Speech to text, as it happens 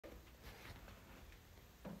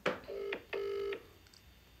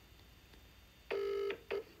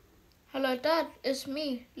Hello, Dad. It's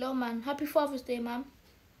me, Littleman. Happy Father's Day, man.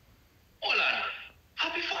 Hold on.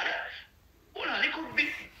 Happy Father. Hold on. It could be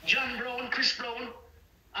John Brown, Chris Brown,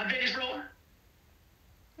 and Dennis Brown.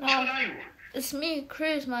 Which one are you? It's me,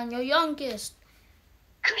 Cruz, man. Your youngest.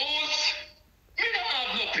 Cruz? Me don't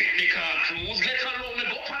have no picnic on Cruz. Let alone me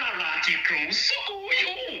go Panorati Cruz. So who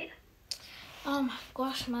are you? Oh my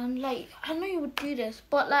gosh, man. Like, I know you would do this,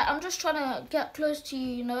 but like, I'm just trying to get close to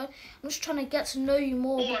you, you know? I'm just trying to get to know you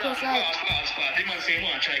more because, like... Pause. The man say he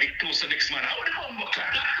want to try to get close to next man. How would it come back?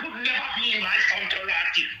 That could never be my son to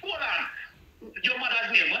Rati. Hold on. Your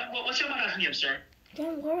mother's name? What's your mother's name, sir?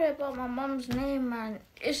 Don't worry about my mom's name, man.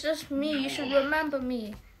 It's just me. You should remember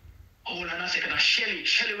me. Hold on a second. Shelly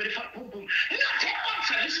with the fat boom boom.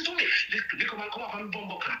 Listen to me. Come off and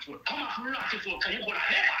bumbo cat foot. Come off and Rati foot. Can you go ever?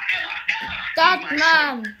 Dad,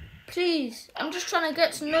 man. Please. I'm just trying to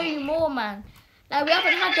get to know you more, man. Like, we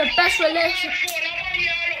haven't had the best relationship.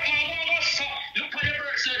 Look on your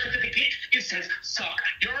birth certificate. It says, suck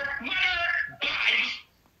your mother. Bye.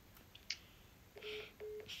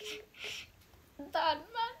 Dad,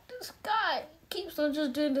 man, this guy keeps on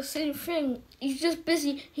just doing the same thing. He's just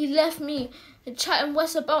busy. He left me chatting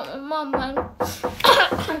West about my mum, man.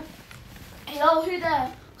 Yo, who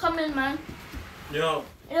there? Come in, man. Yo.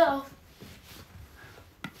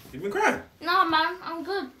 You been crying? No, man, I'm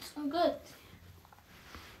good.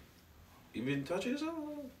 You been touching yourself?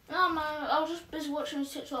 No, man, I was just busy watching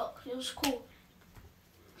TikTok. It was cool.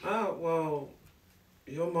 Ah, well,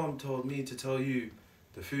 your mum told me to tell you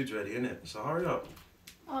the food's ready, innit? So hurry up.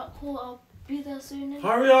 Alright, cool. I'll be there soon. Innit?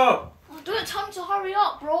 Hurry up! Oh, don't tell me to hurry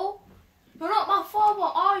up, bro. You're not my father,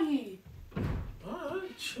 are you?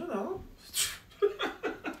 Alright, shut up.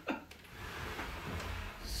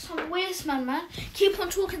 Some waste man. Keep on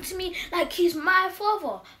talking to me like he's my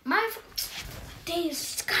father.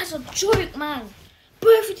 This guy's a joke, man.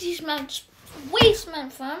 Both of these men, waste man,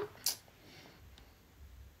 fam.